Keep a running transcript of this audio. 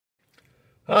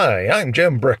Hi, I'm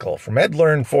Jim Brickell from Ed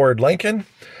Learn Ford Lincoln,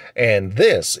 and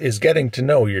this is Getting to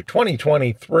Know Your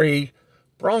 2023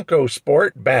 Bronco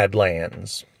Sport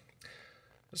Badlands.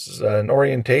 This is an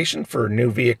orientation for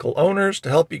new vehicle owners to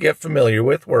help you get familiar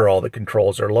with where all the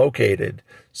controls are located.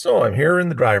 So I'm here in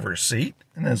the driver's seat,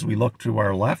 and as we look to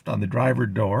our left on the driver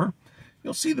door,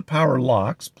 you'll see the power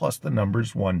locks plus the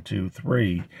numbers 1, 2,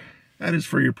 3. That is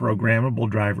for your programmable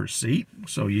driver's seat.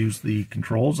 So use the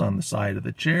controls on the side of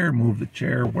the chair, move the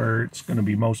chair where it's going to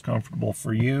be most comfortable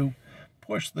for you.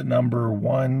 Push the number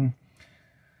 1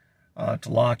 to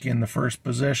lock in the first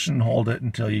position. Hold it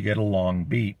until you get a long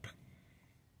beep.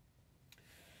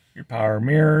 Your power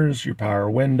mirrors, your power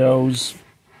windows.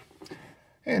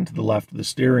 And to the left of the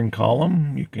steering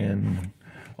column, you can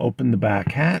open the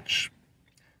back hatch,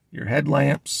 your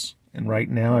headlamps. And right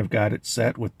now I've got it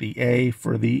set with the A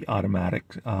for the automatic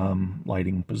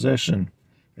lighting position.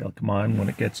 It'll come on when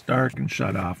it gets dark and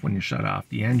shut off when you shut off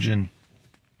the engine.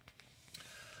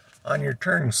 On your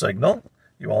turn signal,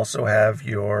 you also have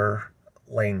your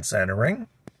lane centering.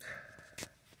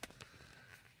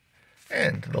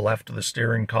 And to the left of the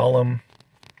steering column,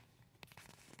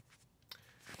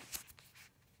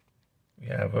 we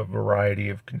have a variety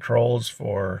of controls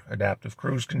for adaptive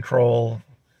cruise control,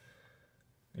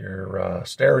 your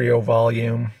stereo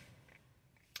volume,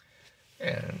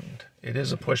 and it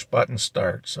is a push button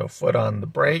start, so foot on the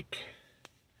brake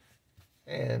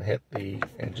and hit the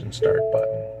engine start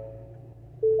button.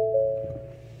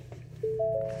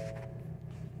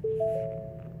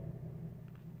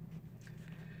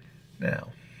 Now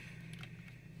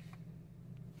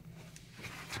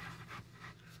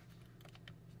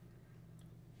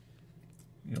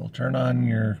you'll turn on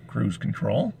your cruise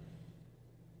control.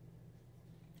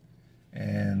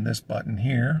 And this button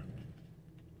here,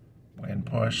 when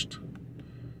pushed,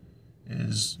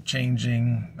 is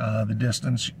changing the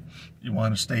distance you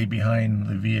want to stay behind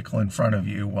the vehicle in front of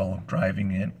you while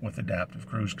driving it with adaptive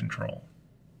cruise control.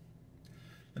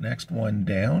 The next one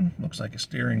down looks like a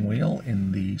steering wheel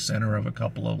in the center of a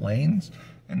couple of lanes,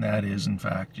 and that is in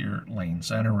fact your lane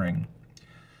centering.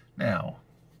 Now,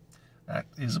 that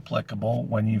is applicable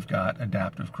when you've got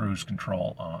adaptive cruise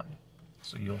control on.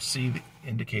 So you'll see the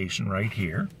indication right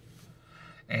here.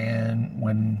 And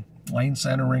when lane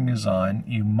centering is on,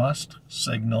 you must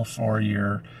signal for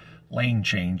your lane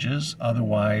changes.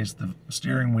 Otherwise, the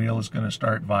steering wheel is going to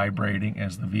start vibrating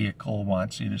as the vehicle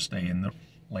wants you to stay in the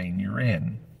lane you're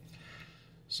in.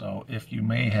 So if you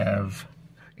may have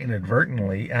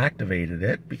inadvertently activated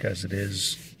it, because it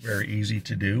is very easy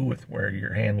to do with where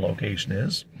your hand location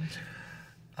is,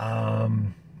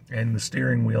 and the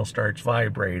steering wheel starts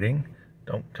vibrating,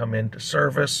 don't come into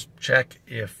service. Check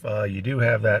if you do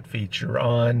have that feature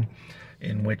on,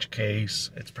 in which case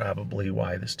it's probably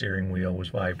why the steering wheel was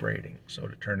vibrating. So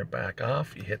to turn it back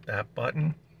off, you hit that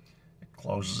button. It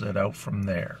closes it out from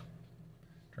there.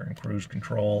 Turn cruise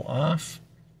control off.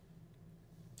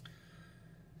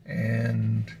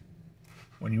 And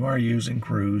when you are using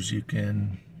cruise, you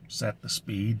can set the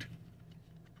speed,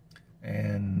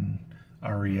 and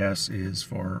RES is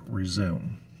for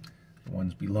resume. The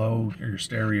ones below are your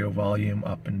stereo volume,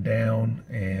 up and down,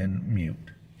 and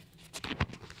mute.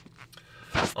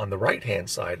 On the right-hand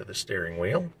side of the steering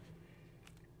wheel,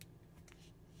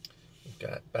 we've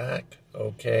got back,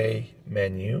 OK,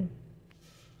 menu,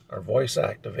 our voice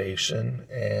activation,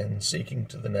 and seeking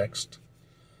to the next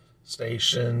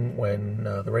station when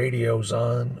the radio's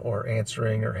on, or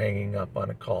answering or hanging up on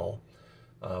a call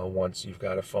once you've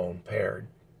got a phone paired.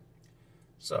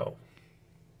 So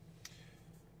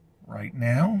right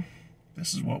now,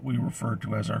 this is what we refer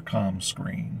to as our comm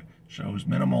screen. Shows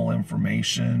minimal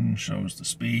information, shows the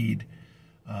speed,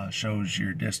 shows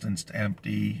your distance to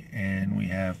empty, and we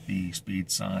have the speed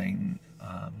sign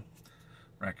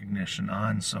recognition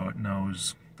on, so it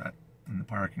knows that in the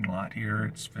parking lot here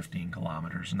it's 15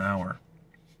 kilometers an hour.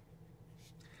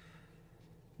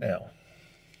 Now,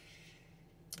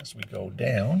 as we go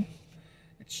down,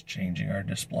 it's changing our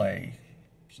display.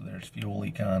 So there's fuel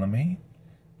economy.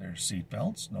 There's seat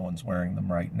belts. No one's wearing them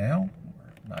right now.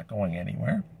 We're not going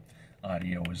anywhere.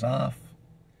 Audio is off.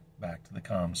 Back to the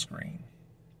comm screen.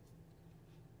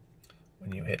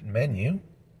 When you hit menu,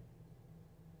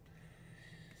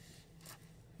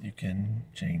 you can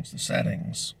change the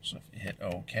settings. So if you hit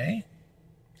OK,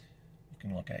 you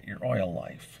can look at your oil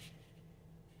life.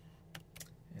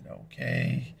 Hit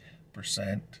OK,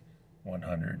 percent,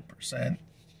 100%,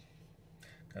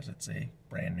 because it's a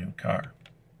brand new car.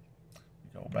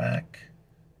 We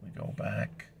go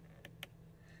back,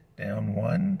 down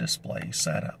 1, display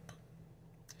setup.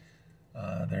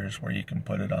 There's where you can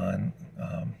put it on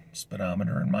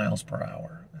speedometer in miles per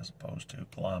hour as opposed to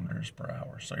kilometers per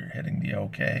hour. So you're hitting the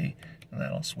OK, and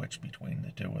that'll switch between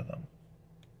the two of them.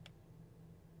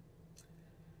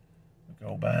 We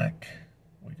go back,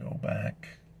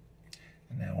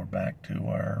 and now we're back to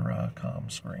our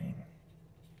comm screen.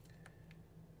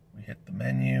 We hit the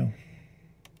menu.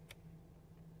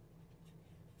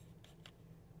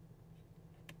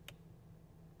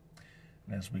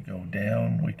 And as we go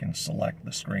down, we can select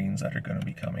the screens that are going to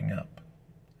be coming up.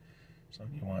 So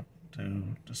do you want to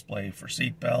display for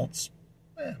seat belts?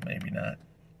 Maybe not.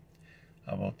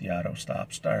 How about the auto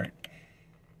stop start?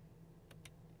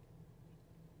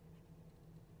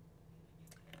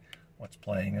 What's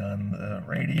playing on the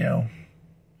radio?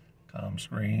 Comm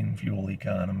screen, fuel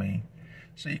economy.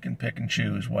 So you can pick and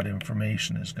choose what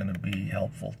information is going to be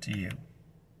helpful to you.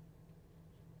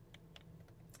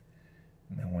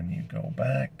 And then when you go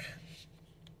back,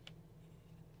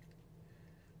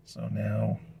 so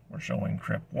now we're showing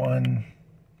trip 1,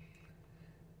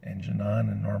 engine on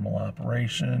and normal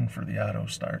operation for the auto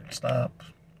start stop.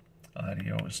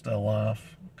 Audio is still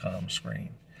off, comm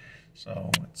screen.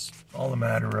 So it's all a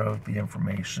matter of the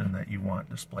information that you want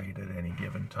displayed at any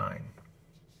given time.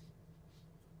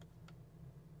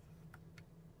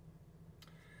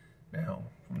 Now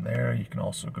from there you can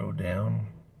also go down,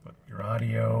 put your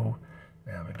audio,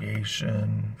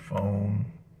 navigation, phone,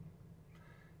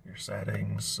 your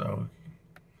settings. So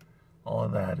all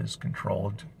of that is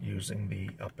controlled using the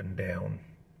up and down.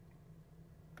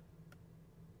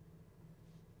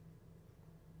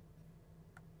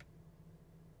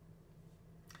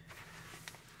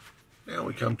 Now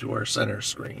we come to our center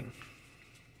screen.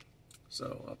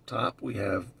 So up top we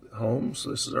have home.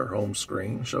 So this is our home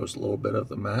screen. Shows a little bit of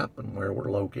the map and where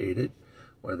we're located,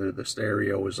 whether the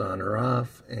stereo is on or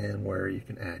off, and where you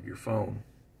can add your phone.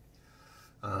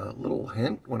 Little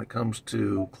hint when it comes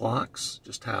to clocks,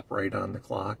 just tap right on the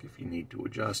clock if you need to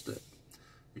adjust it.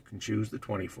 You can choose the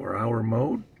 24-hour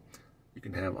mode. You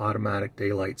can have automatic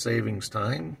daylight savings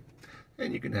time,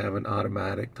 and you can have an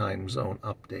automatic time zone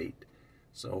update.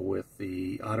 So with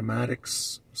the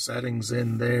automatics settings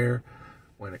in there,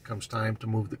 when it comes time to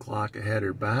move the clock ahead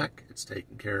or back, it's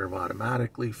taken care of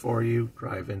automatically for you.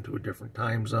 Drive into a different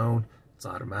time zone, it's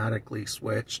automatically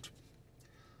switched.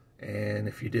 And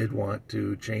if you did want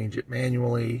to change it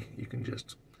manually, you can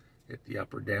just hit the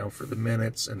up or down for the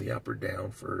minutes and the up or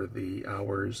down for the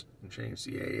hours and change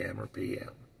the AM or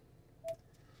PM.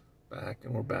 Back,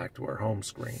 and we're back to our home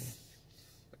screen.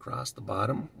 Across the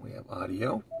bottom, we have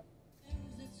audio.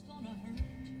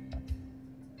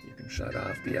 You can shut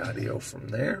off the audio from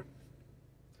there.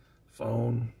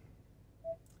 Phone,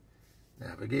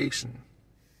 navigation.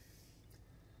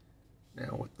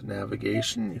 Now with the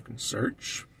navigation, you can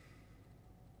search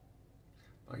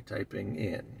by typing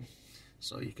in.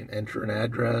 So you can enter an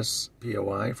address,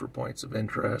 POI for points of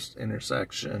interest,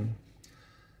 intersection,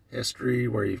 history,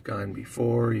 where you've gone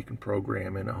before. You can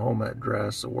program in a home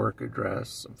address, a work address,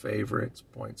 some favorites,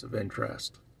 points of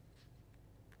interest.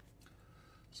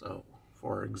 So,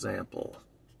 for example,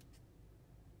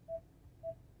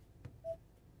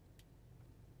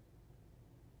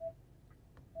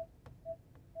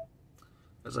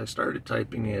 as I started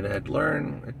typing in Ed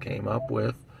Learn, it came up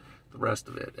with the rest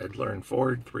of it. Ed Learn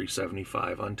Ford,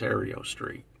 375 Ontario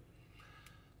Street.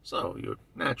 So you would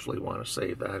naturally want to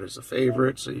save that as a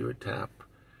favorite, so you would tap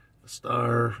the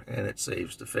star and it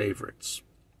saves the favorites.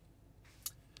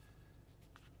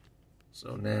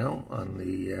 So now on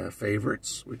the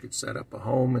favorites, we could set up a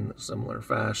home in a similar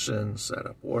fashion, set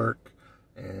up work,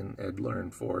 and Ed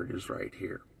Learn Ford is right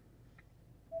here.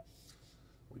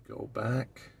 We go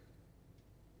back.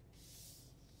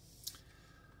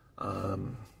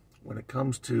 When it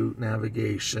comes to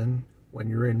navigation, when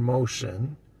you're in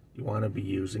motion, you want to be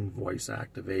using voice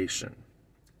activation.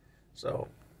 So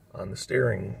on the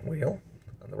steering wheel,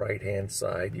 on the right hand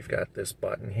side, you've got this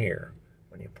button here.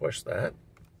 When you push that,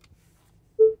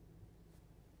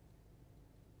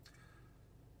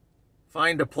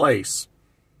 find a place.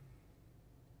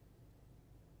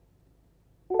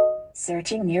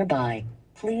 Searching nearby.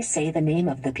 Please say the name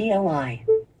of the POI.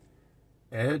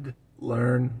 Ed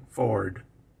Learn Ford.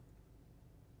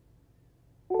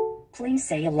 Please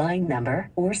say a line number,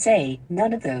 or say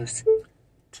none of those.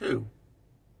 2.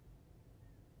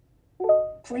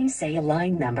 Please say a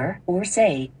line number, or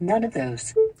say none of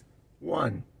those.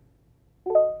 1.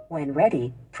 When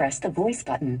ready, press the voice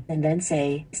button and then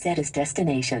say, set as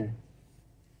destination.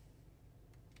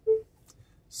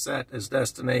 Set as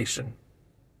destination.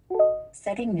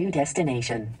 Setting new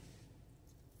destination.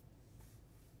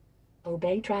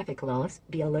 Obey traffic laws,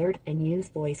 be alert, and use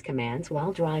voice commands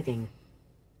while driving.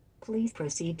 Please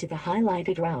proceed to the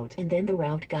highlighted route and then the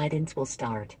route guidance will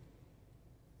start.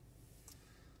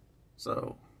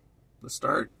 So the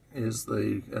start is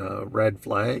the red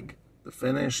flag. The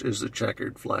finish is the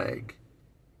checkered flag.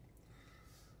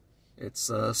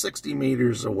 It's 60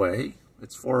 meters away.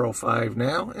 It's 4:05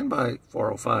 now, and by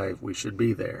 4:05 we should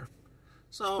be there.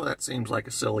 So that seems like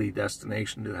a silly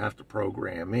destination to have to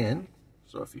program in.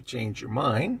 So if you change your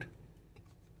mind,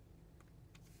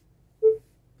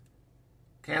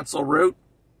 cancel route.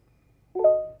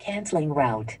 Canceling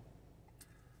route.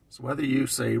 So whether you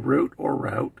say route or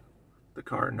route, the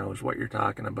car knows what you're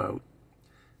talking about.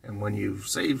 And when you've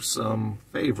saved some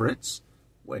favorites,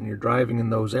 when you're driving in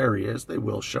those areas, they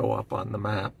will show up on the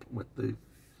map with the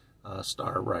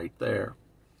star right there.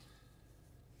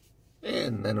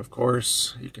 And then, of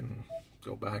course, you can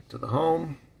go back to the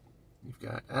home. You've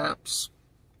got apps,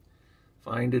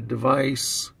 find a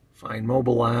device, find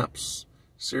mobile apps,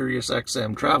 Sirius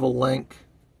XM travel link,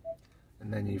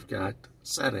 and then you've got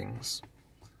settings.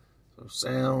 So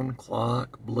sound,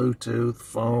 clock, Bluetooth,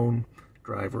 phone,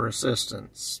 driver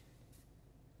assistance.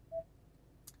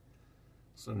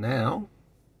 So now,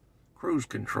 cruise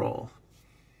control.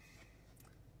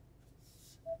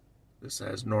 This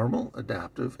has normal,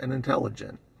 adaptive, and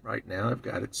intelligent. Right now I've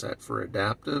got it set for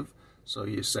adaptive, so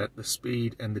you set the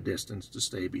speed and the distance to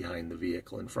stay behind the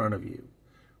vehicle in front of you.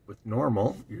 With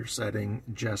normal, you're setting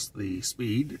just the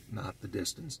speed, not the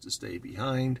distance to stay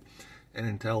behind. And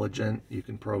intelligent, you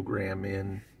can program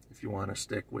in if you want to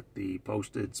stick with the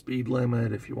posted speed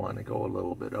limit, if you want to go a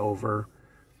little bit over.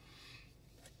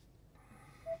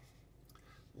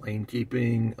 Lane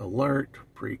keeping alert,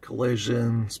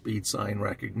 pre-collision, speed sign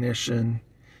recognition.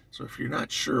 So if you're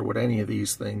not sure what any of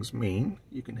these things mean,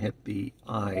 you can hit the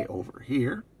I over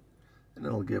here and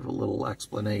it'll give a little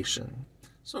explanation.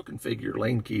 So configure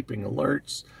lane keeping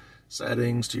alerts,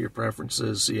 settings to your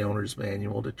preferences, see owner's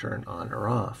manual to turn on or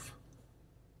off.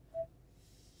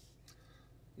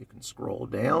 You can scroll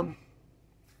down,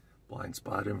 blind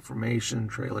spot information,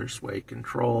 trailer sway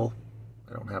control.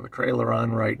 I don't have a trailer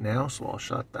on right now, so I'll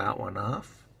shut that one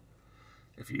off.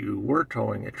 If you were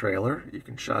towing a trailer, you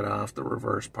can shut off the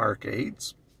reverse park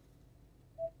aids.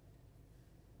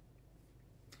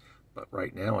 But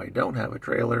right now I don't have a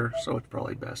trailer, so it's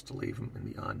probably best to leave them in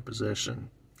the on position.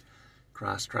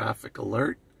 Cross traffic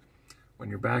alert. When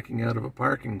you're backing out of a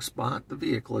parking spot, the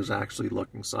vehicle is actually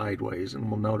looking sideways and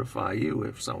will notify you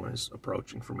if someone is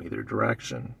approaching from either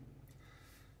direction.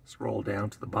 Scroll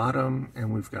down to the bottom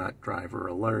and we've got driver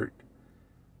alert.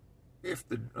 If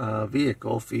the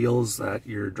vehicle feels that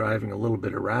you're driving a little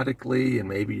bit erratically and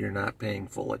maybe you're not paying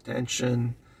full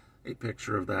attention, a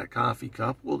picture of that coffee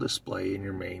cup will display in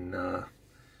your main,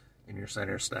 in your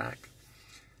center stack,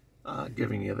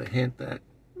 giving you the hint that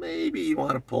maybe you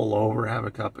want to pull over, have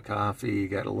a cup of coffee,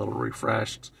 get a little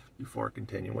refreshed before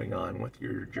continuing on with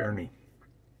your journey.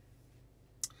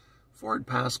 Ford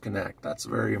Pass Connect, that's a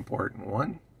very important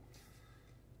one.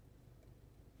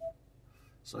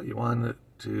 So you want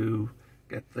to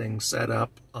get things set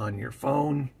up on your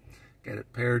phone, get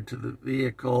it paired to the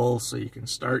vehicle so you can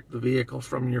start the vehicle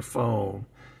from your phone.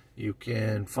 You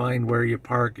can find where you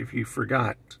park if you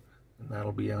forgot, and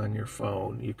that'll be on your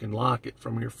phone. You can lock it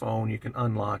from your phone, you can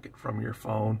unlock it from your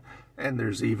phone, and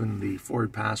there's even the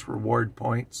Ford Pass reward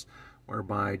points,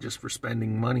 whereby just for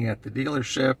spending money at the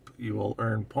dealership, you will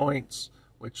earn points,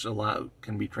 which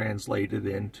can be translated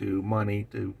into money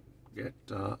to get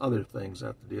other things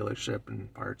at the dealership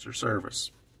and parts or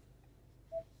service.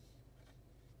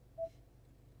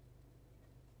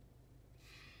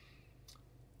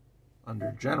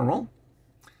 Under General,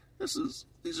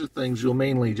 these are things you'll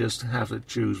mainly just have to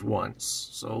choose once.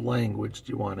 So language,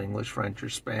 do you want English, French, or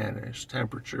Spanish?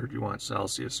 Temperature, do you want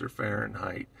Celsius or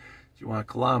Fahrenheit? Do you want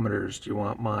kilometers? Do you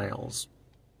want miles?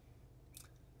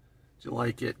 Do you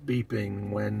like it beeping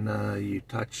when you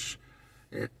touch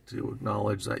it to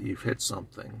acknowledge that you've hit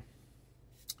something?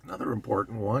 Another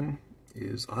important one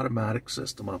is automatic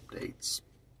system updates.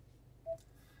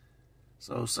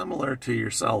 So similar to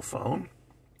your cell phone,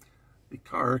 the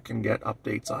car can get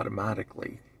updates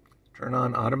automatically. Turn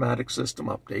on automatic system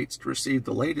updates to receive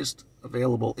the latest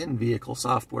available in-vehicle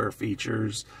software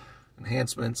features,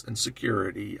 enhancements, and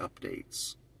security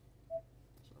updates.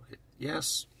 So hit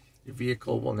yes. Your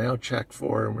vehicle will now check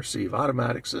for and receive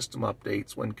automatic system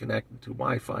updates when connected to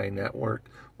Wi-Fi network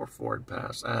or Ford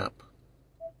Pass app.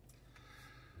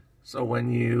 So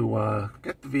when you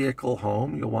get the vehicle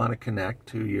home, you'll want to connect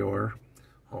to your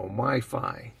home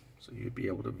Wi-Fi. So you'll be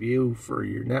able to view for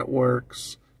your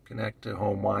networks, connect to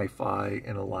home Wi-Fi,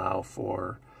 and allow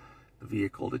for the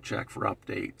vehicle to check for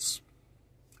updates.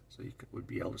 So So you would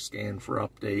be able to scan for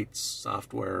updates,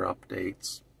 software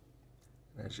updates.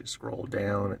 As you scroll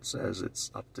down, it says it's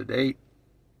up to date.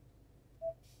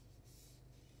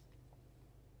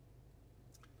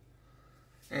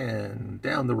 And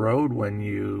down the road, when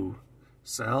you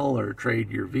sell or trade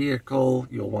your vehicle,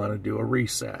 you'll want to do a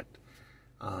reset.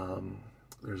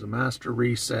 There's a master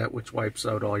reset which wipes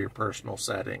out all your personal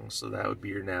settings. So that would be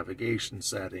your navigation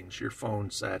settings, your phone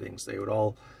settings. They would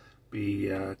all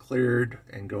be cleared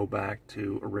and go back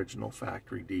to original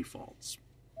factory defaults.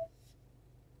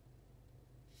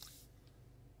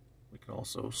 We can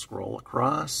also scroll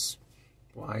across,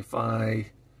 Wi-Fi,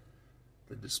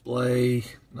 the display,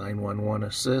 911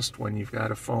 assist when you've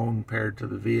got a phone paired to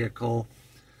the vehicle.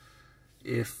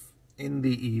 If in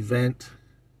the event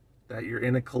that you're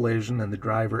in a collision and the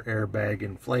driver airbag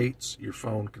inflates, your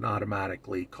phone can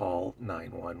automatically call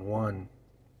 911.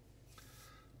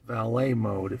 Valet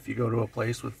mode, if you go to a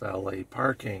place with valet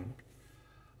parking,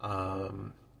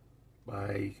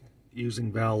 by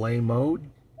using valet mode,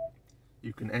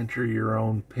 you can enter your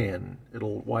own PIN.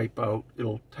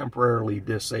 It'll temporarily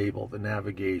disable the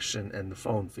navigation and the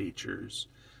phone features.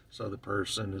 So the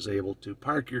person is able to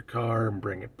park your car and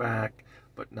bring it back,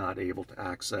 but not able to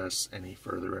access any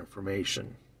further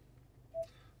information.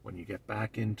 When you get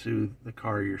back into the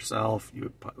car yourself, you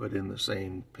would put in the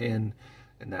same PIN,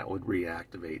 and that would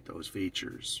reactivate those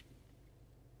features.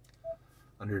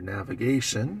 Under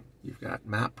navigation, you've got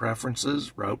map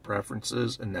preferences, route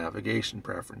preferences, and navigation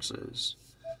preferences.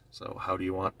 So how do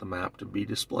you want the map to be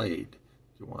displayed?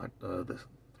 Do you want the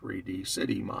 3D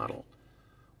city model?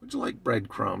 Would you like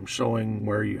breadcrumbs showing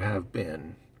where you have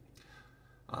been?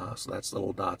 So that's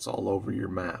little dots all over your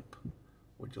map.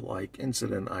 Would you like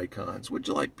incident icons? Would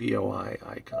you like POI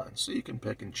icons? So you can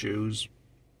pick and choose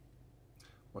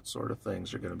what sort of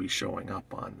things are going to be showing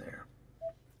up on there.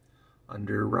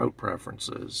 Under route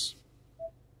preferences,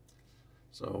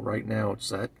 so right now it's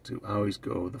set to always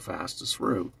go the fastest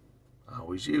route.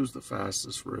 Always use the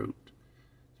fastest route.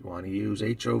 You want to use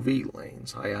HOV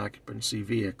lanes, high occupancy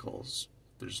vehicles.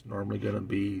 If there's normally going to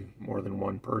be more than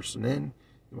one person in,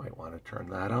 you might want to turn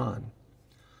that on.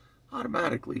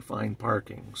 Automatically find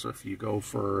parking. So if you go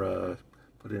for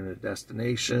put in a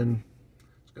destination,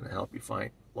 it's going to help you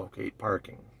locate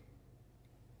parking.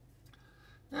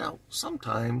 Now,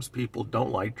 sometimes people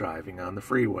don't like driving on the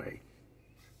freeway,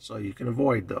 so you can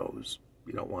avoid those.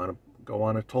 You don't want to go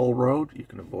on a toll road, you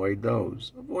can avoid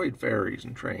those. Avoid ferries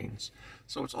and trains.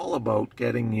 So it's all about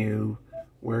getting you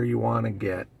where you want to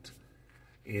get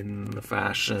in the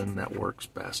fashion that works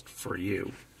best for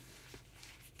you.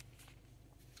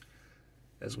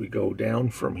 As we go down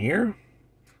from here,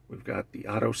 we've got the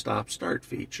auto stop start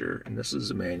feature, and this is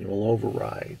a manual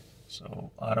override.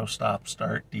 So auto stop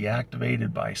start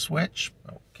deactivated by switch.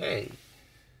 Okay.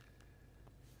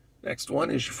 Next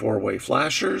one is your four-way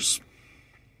flashers.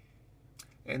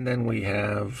 And then we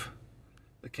have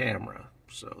the camera.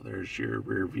 So there's your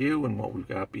rear view and what we've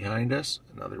got behind us,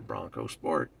 another Bronco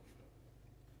Sport.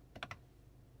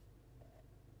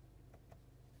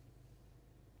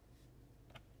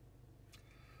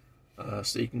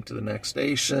 Seeking to the next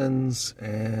stations,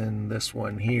 and this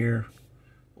one here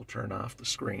will turn off the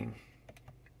screen.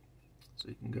 So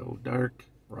you can go dark,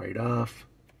 right off,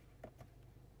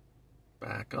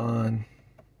 back on,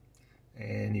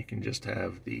 and you can just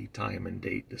have the time and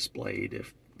date displayed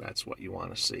if that's what you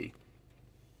want to see.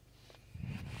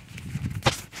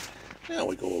 Now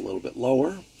we go a little bit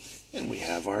lower, and we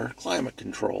have our climate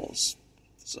controls.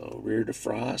 So rear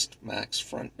defrost, max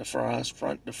front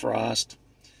defrost.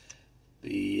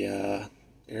 The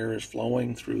air is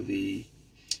flowing through the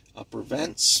upper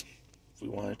vents. If we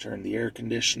want to turn the air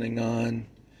conditioning on,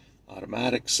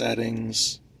 automatic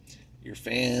settings, your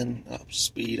fan,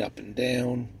 speed up and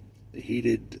down, the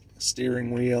heated steering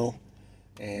wheel,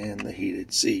 and the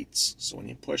heated seats. So when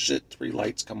you push it, 3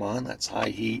 lights come on, that's high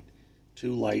heat,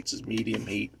 2 lights is medium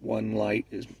heat, 1 light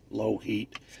is low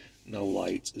heat, no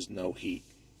lights is no heat.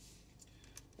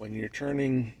 When you're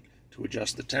turning to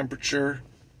adjust the temperature,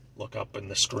 look up in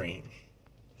the screen.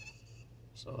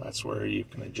 So that's where you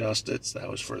can adjust it. So that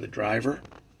was for the driver.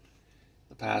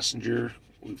 The passenger,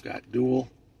 we've got dual.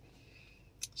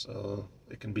 So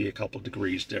it can be a couple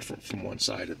degrees different from one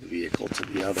side of the vehicle to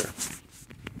the other.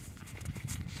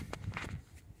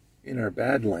 In our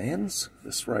Badlands,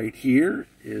 this right here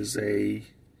is a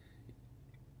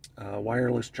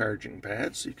wireless charging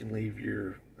pad. So you can leave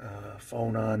your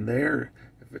phone on there.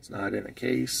 If it's not in a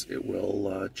case, it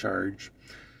will charge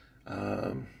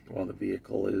while the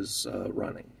vehicle is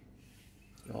running.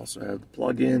 You also have the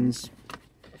plug-ins.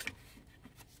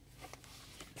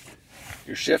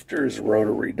 Your shifter is a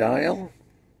rotary dial,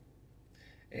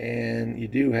 And you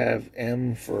do have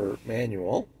M for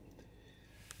manual.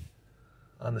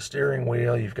 On the steering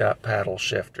wheel, you've got paddle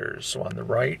shifters. So on the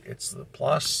right, it's the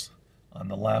plus. On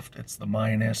the left, it's the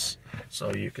minus.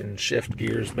 So you can shift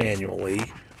gears manually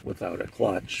without a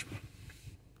clutch.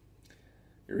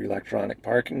 Your electronic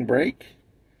parking brake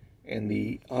and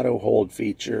the auto hold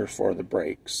feature for the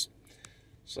brakes.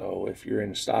 So if you're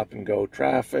in stop and go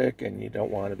traffic and you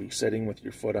don't want to be sitting with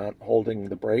your foot on holding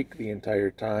the brake the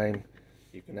entire time,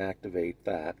 you can activate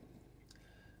that.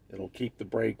 It'll keep the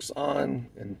brakes on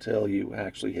until you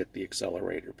actually hit the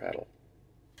accelerator pedal.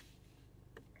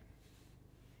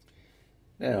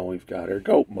 Now we've got our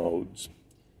GOAT modes.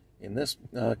 In this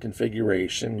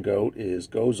configuration, GOAT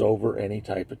goes over any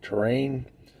type of terrain.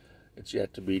 It's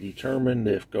yet to be determined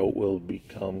if GOAT will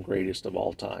become greatest of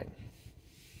all time.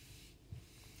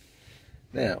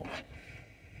 Now,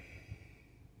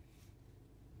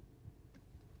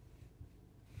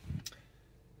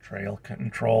 trail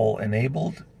control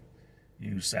enabled.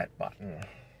 Use set button.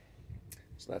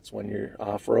 So that's when you're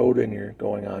off-road and you're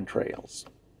going on trails.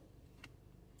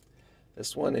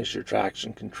 This one is your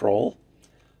traction control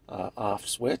off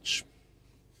switch.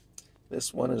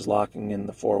 This one is locking in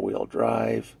the four-wheel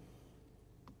drive.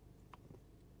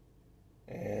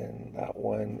 And that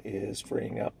one is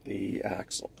freeing up the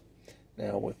axle.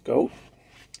 Now with GOAT,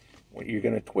 you're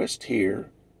going to twist here,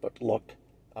 but look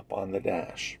up on the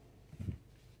dash.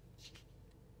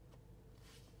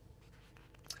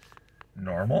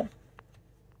 Normal.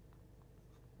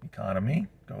 Economy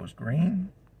goes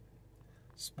green.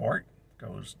 Sport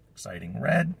goes exciting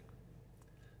red.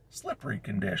 Slippery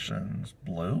conditions,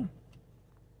 blue.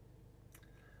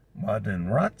 Mud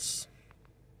and ruts.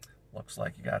 Looks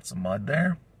like you got some mud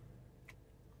there.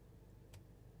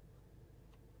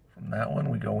 From that one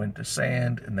we go into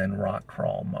sand and then rock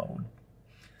crawl mode.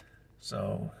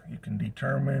 So you can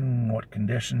determine what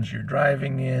conditions you're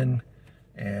driving in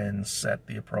and set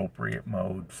the appropriate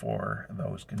mode for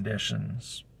those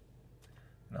conditions.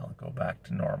 And I'll go back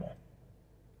to normal.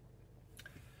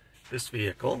 This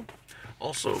vehicle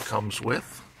also comes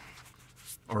with,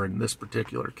 or in this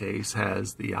particular case,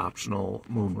 has the optional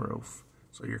moonroof.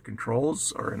 So your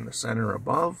controls are in the center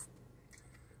above.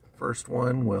 First it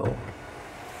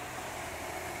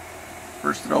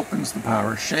opens the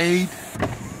power shade.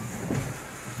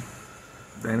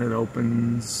 Then it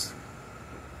opens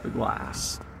the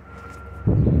glass.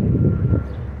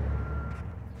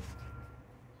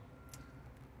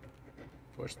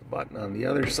 Push the button on the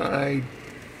other side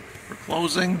for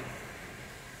closing.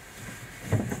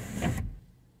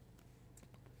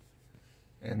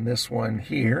 And this one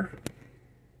here,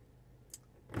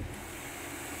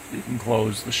 you can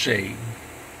close the shade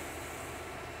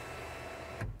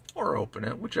or open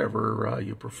it, whichever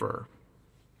you prefer.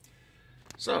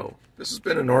 So, this has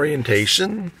been an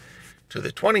orientation to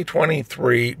the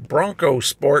 2023 Bronco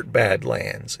Sport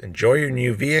Badlands. Enjoy your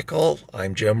new vehicle.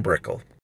 I'm Jim Brickell.